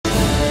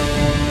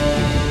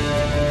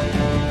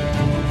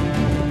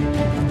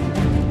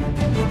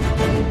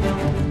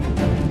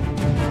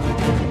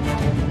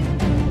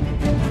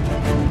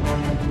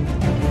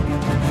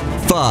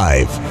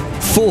5,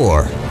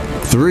 4,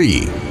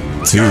 3,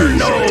 2,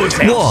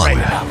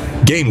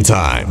 1. Game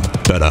time.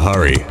 Better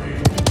hurry.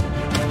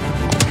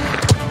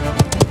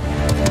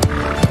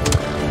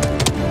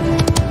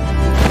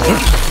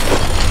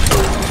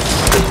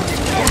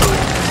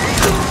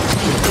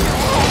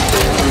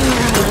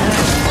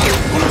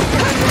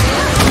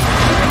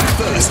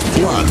 First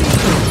blood.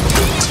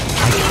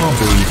 I can't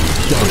believe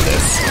you've done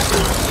this.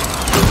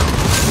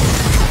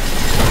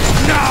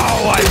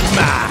 Now I'm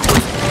mad!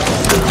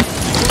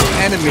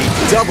 Enemy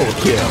double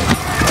kill.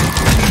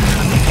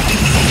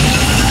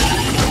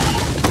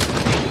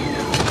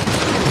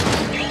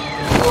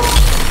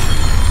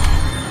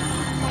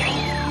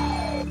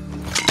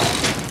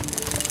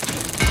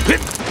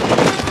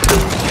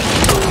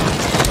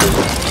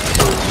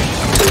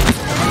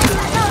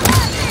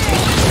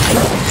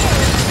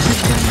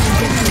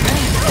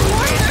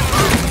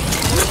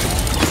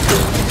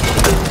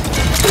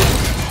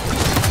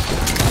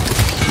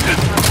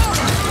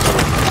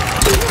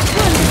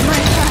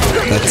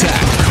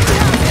 Attack.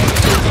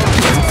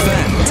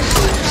 Defend.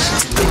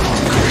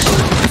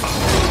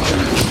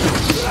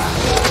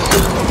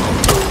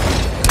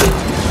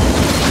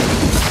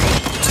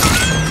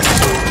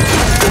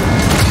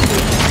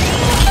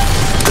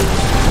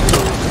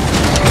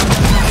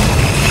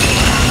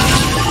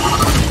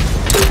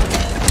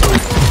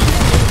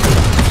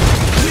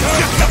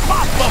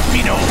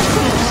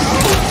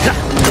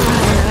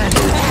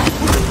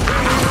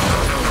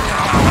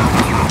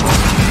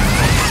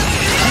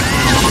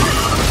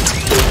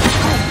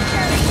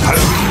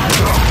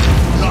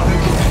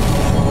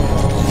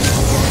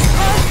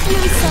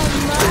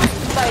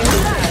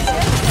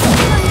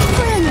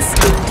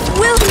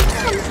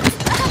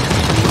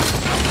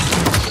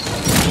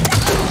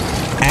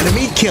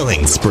 Enemy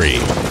killing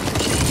spree.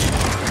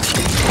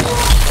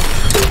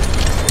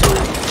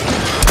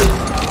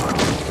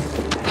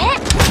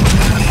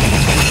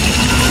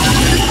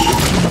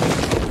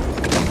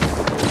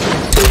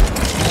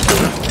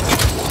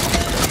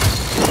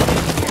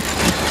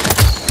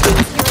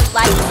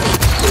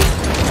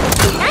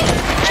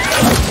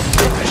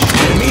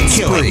 Enemy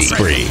killing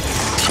spree.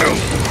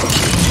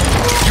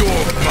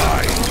 You're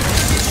mine!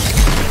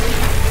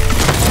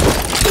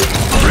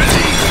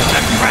 Ready,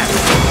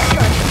 aggressive!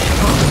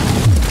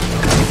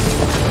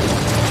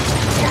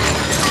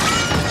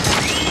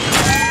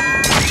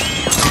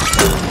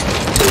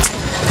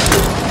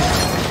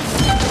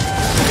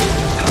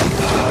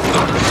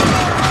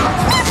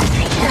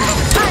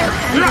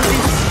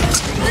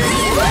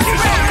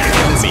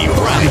 Enemy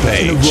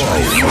rampage.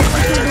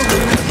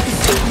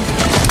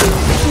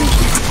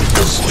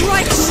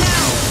 Strike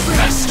now!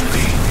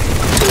 Mastery!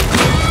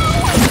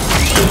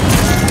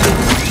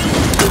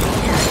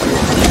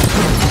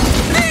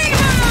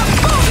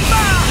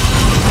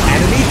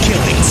 Enemy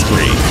killing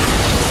spree.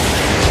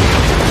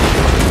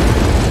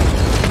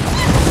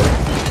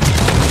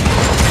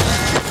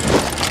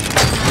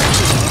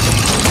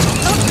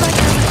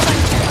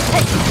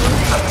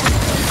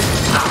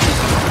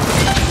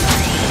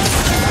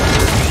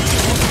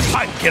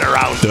 I'd get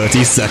around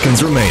 30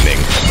 seconds remaining.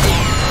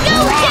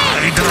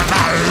 Ride the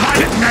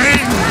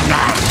lightning!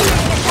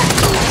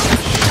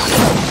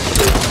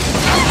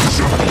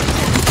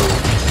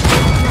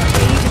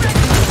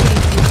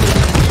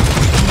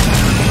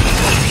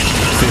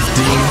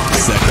 15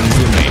 seconds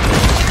remaining.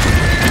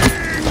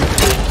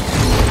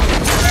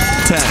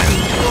 10,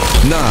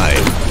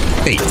 9,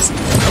 8,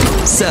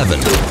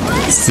 7,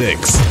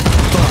 6,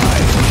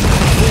 5,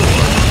 4,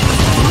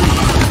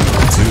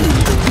 3, 2,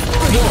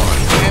 1.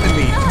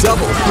 Enemy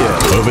double kill.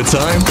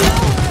 Overtime?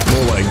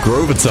 More like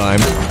Grover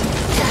time.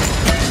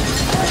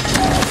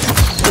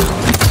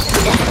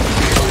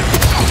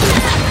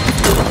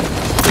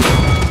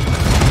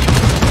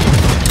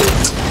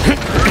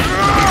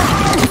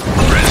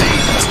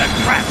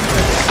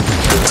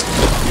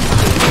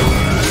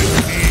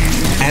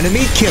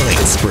 Enemy killing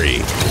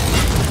spree.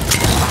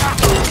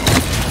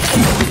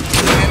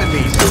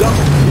 Enemy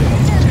double kill.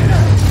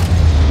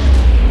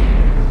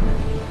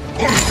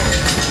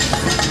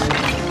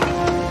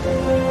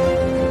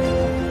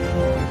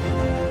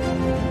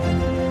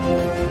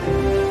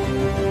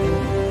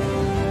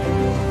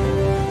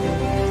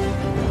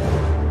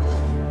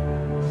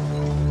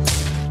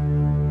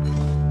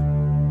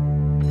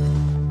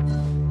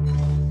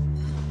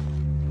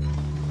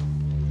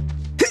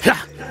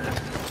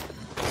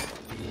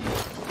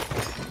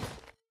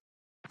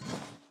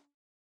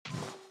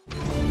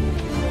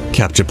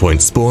 Capture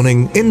point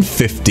spawning in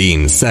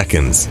 15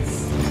 seconds.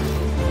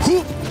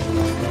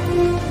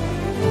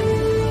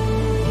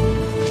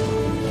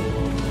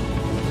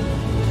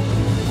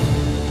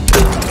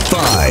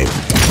 5,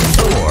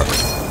 4,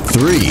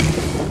 3,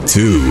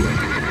 2,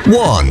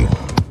 1.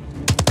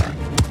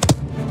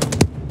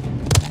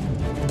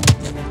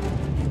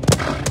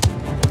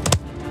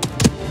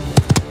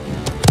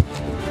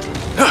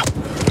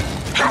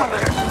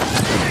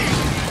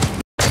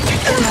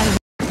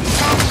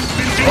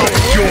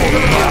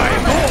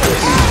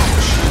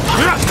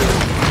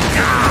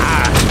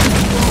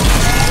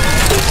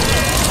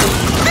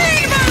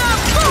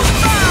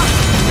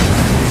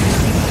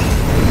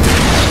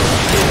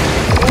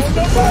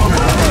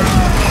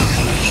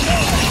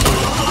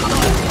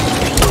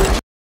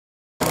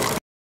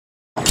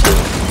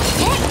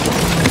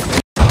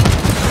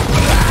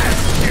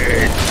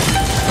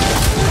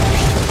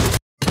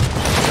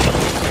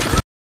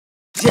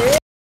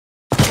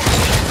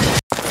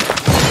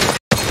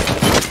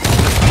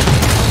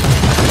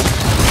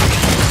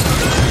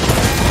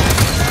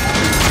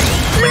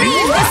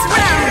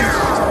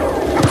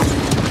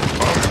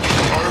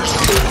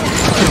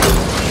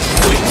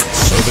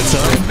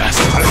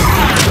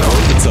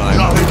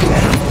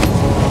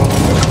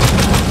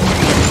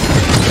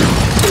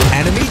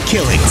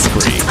 Killing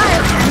spree.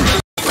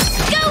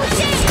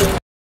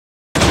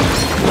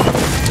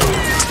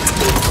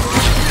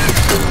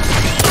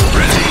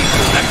 Ready,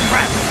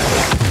 aggressive.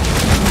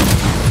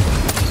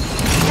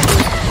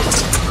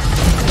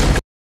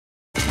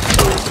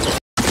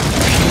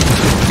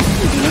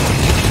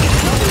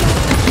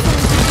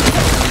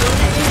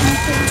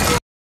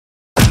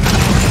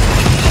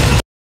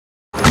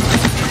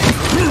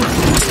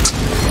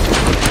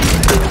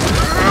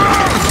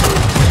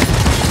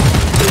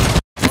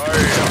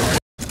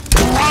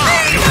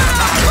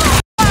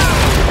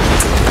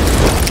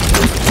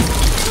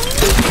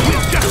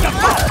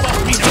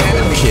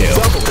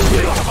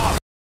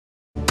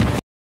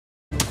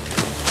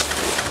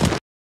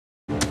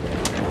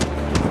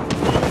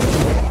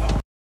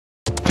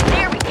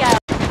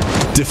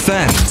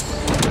 Defend.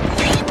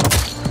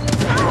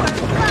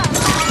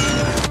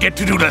 Get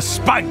to do the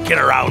spanking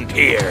around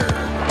here.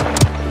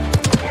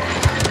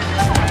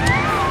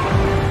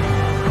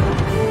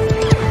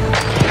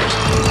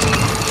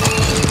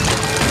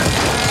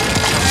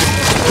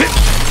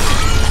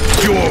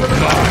 You're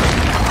mine.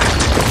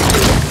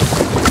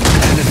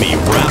 Enemy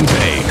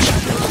rampage.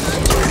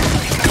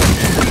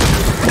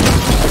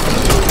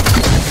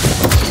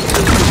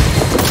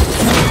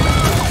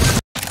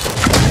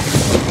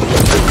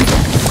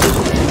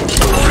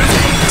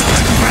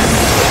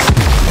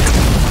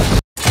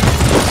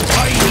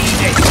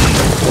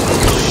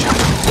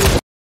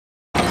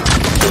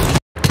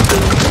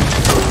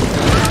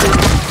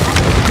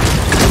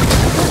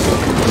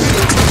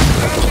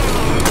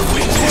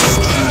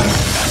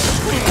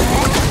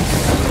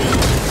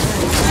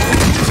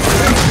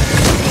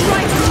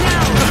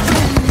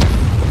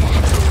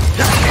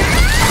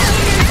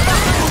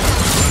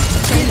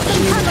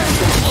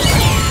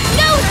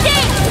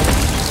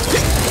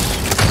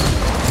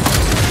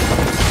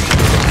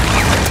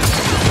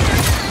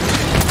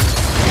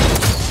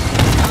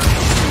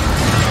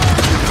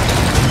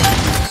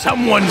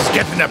 Someone's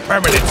getting a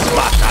permanent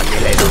spot on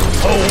your head.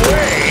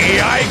 Away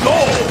I go!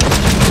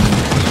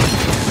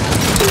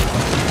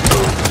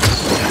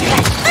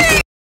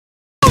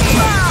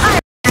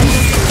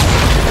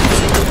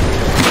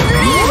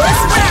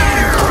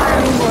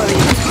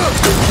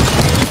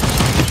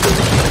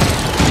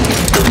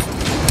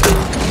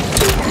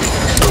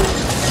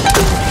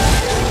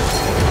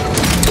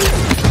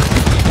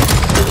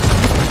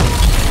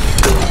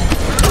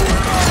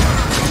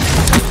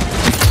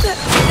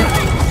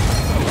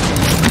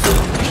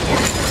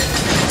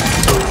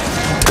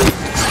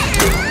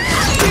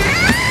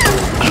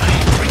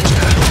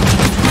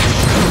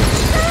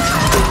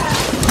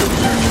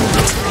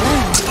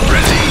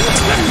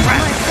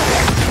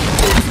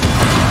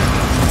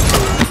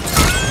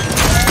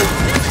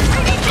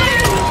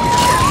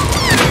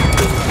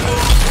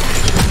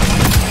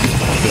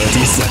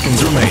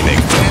 Seconds remaining.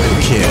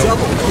 Kill.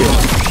 Double kill.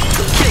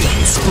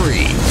 Killing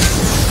spree.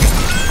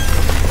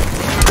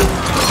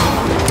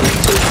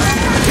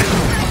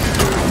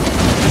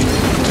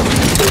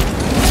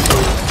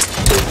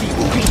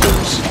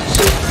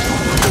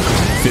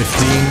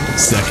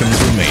 Seconds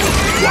remaining.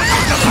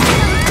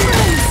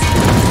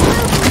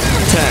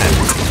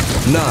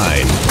 10,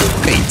 9,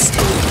 8,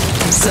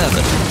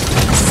 7,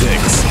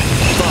 6,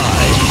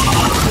 5,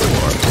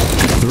 4,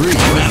 3,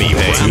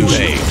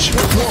 rampage.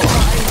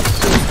 1.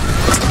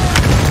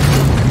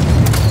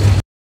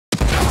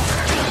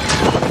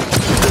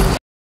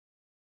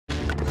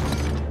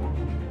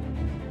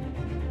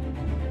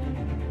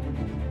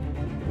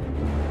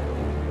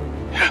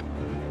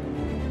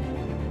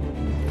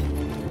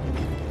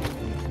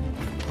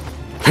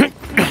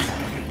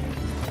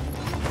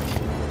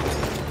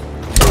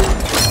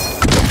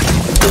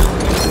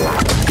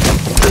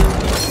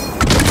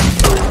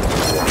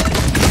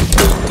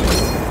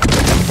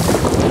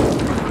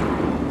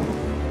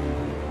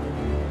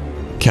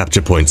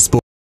 Capture point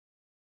sport.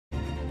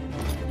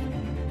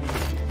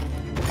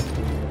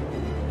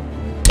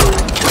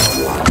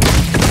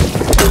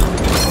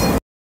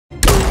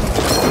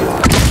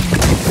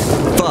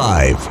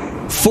 Five,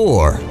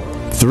 4,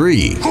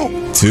 3,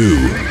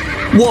 2,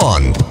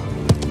 1.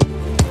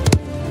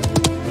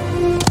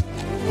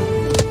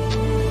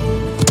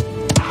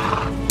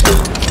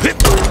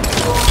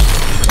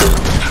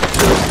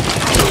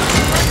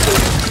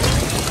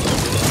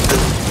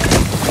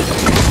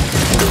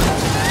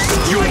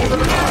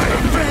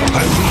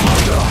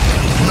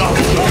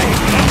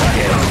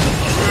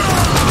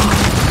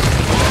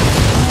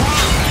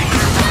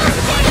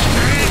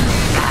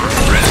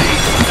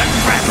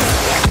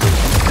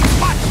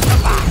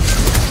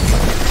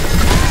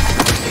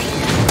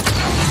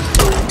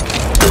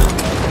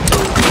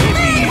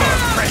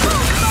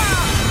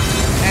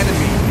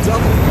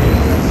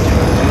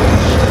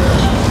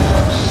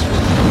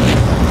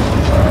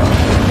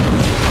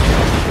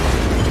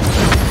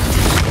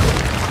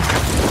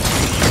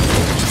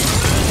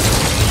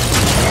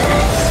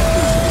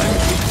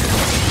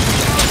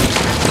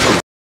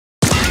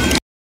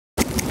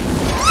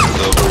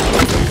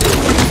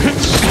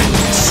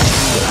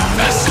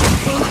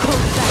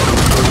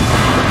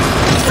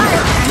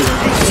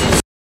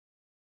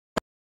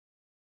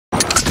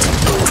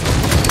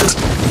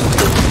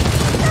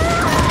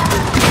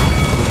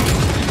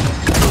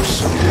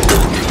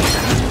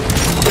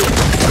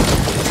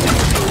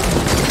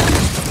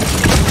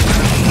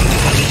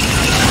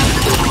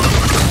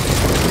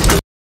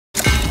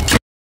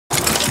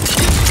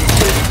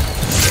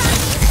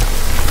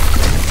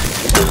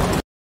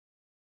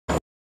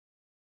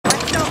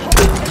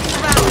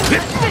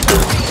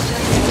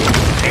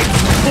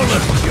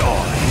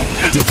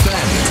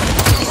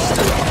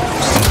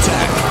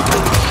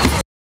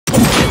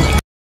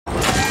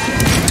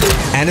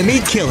 Enemy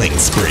killing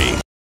spree.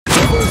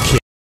 Double kill.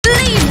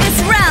 Leave this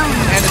round!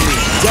 Enemy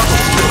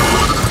double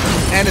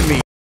kill.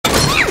 Enemy.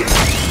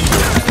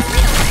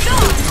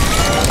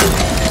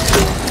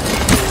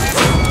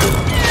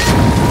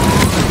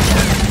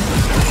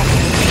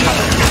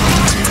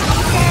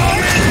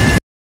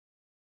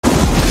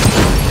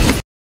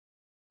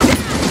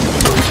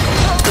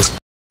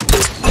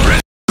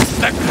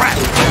 The crap!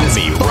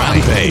 Enemy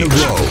rampage. In a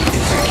row.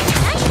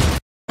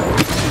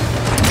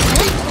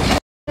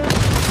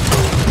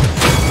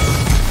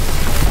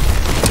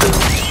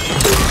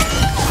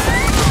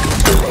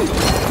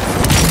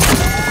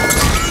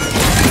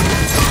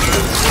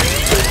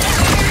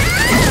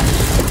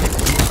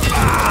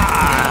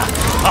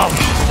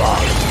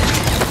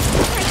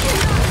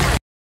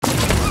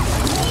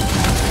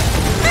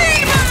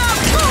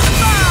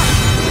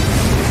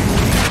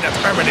 A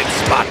permanent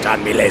spot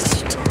on me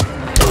list.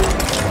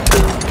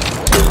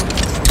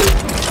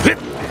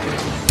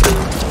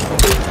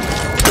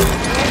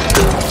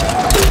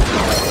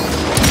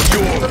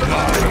 You're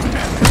mine.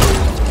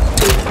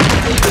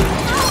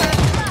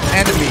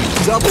 Enemy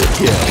double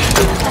kill.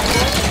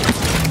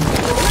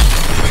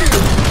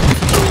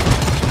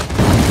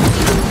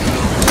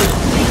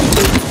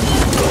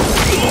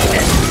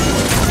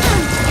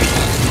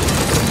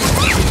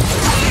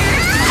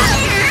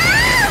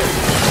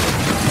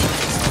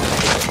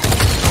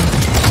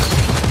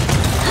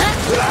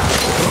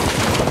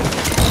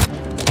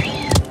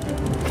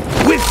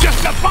 With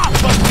just a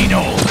boss,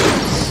 Mosquito!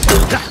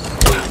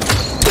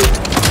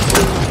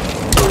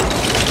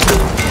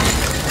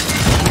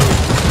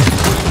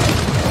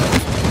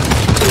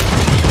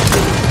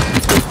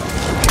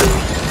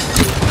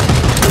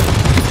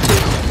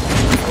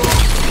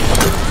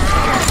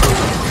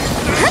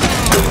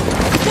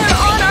 They're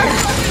on our...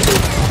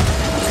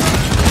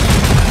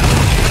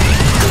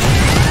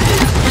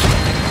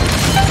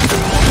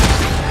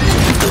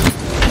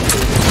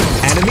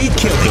 Enemy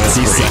killing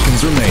 30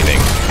 seconds remaining.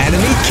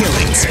 Enemy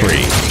killing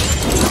spree.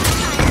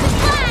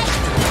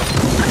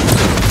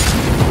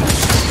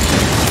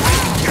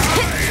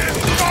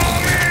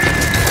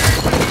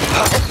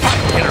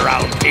 Get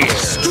around here.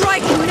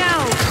 Strike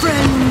now,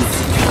 friends!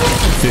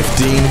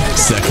 15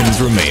 seconds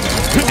remaining.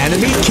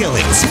 Enemy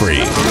killing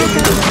spree. 10,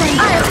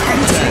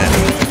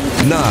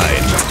 9,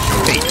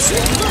 8,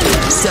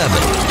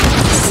 7,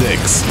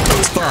 6,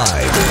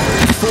 5,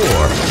 4,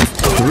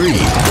 3,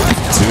 2,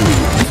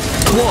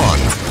 1.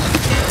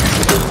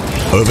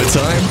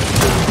 Overtime?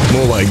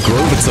 More like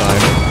Grover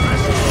time.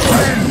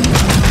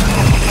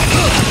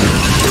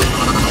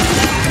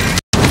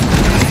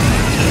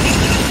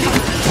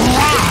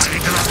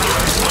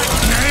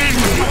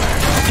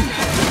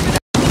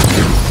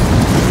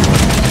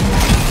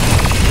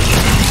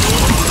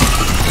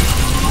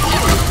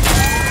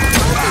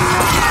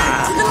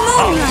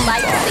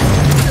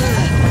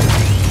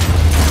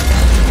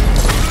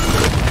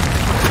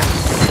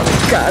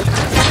 God.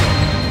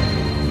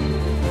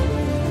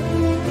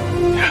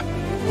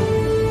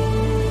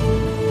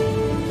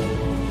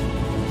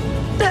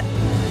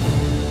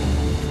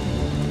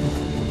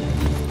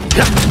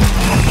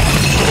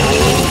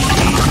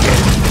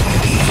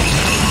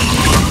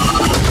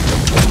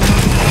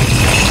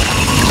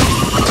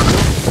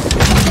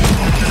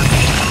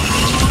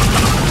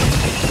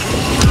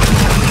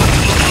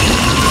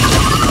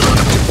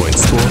 Point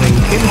spawning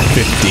in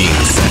 15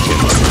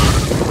 seconds.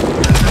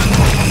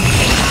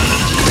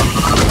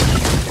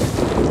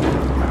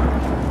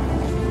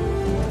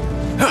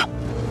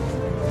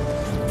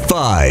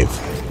 5,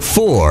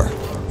 4,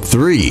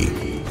 3,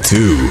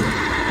 2,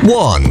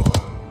 1.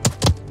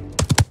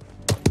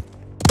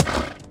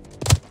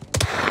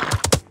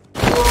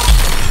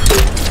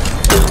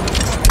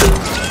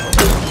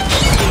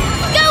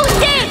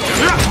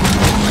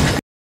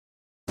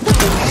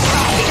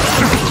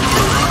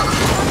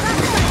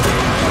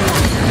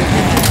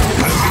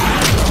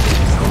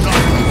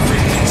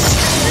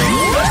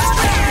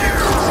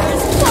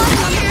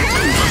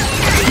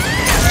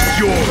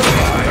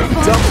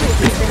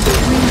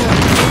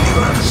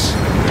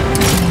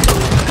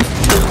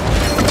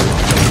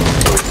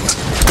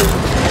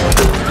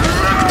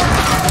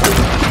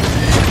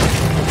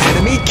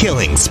 Enemy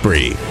killing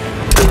spree.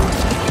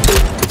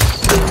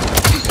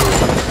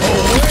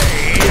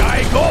 Away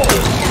I go!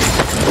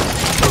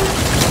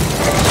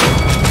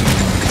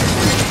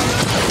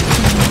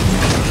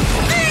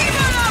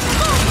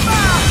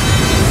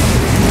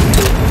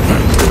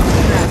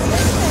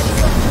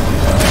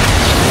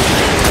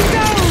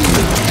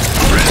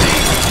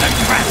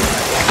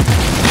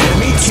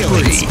 Enemy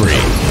killing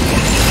spree.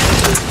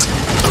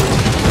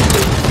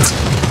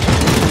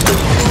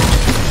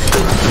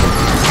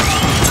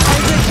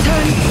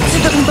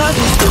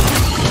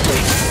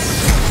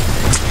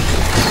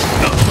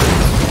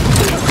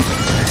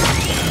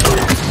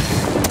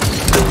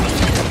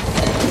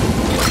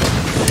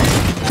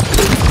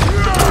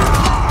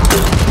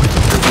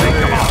 Think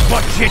about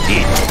what you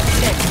did!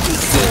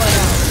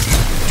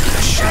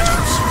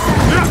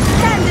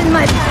 Stand in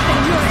my path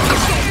and you're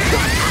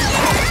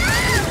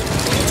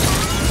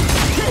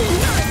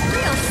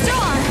real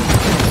strong!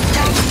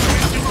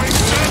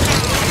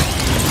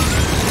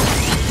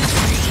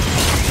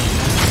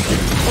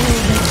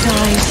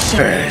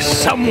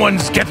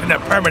 Someone's getting a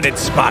permanent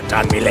spot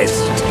on me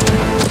list.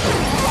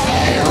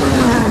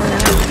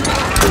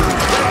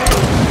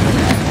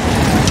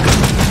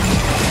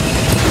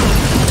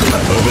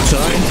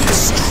 Overtime?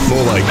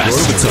 More like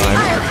overtime.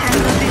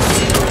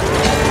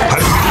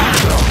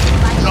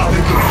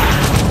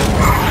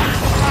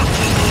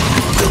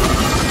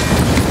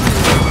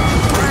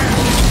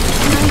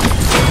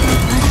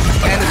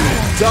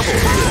 Enemy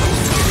double.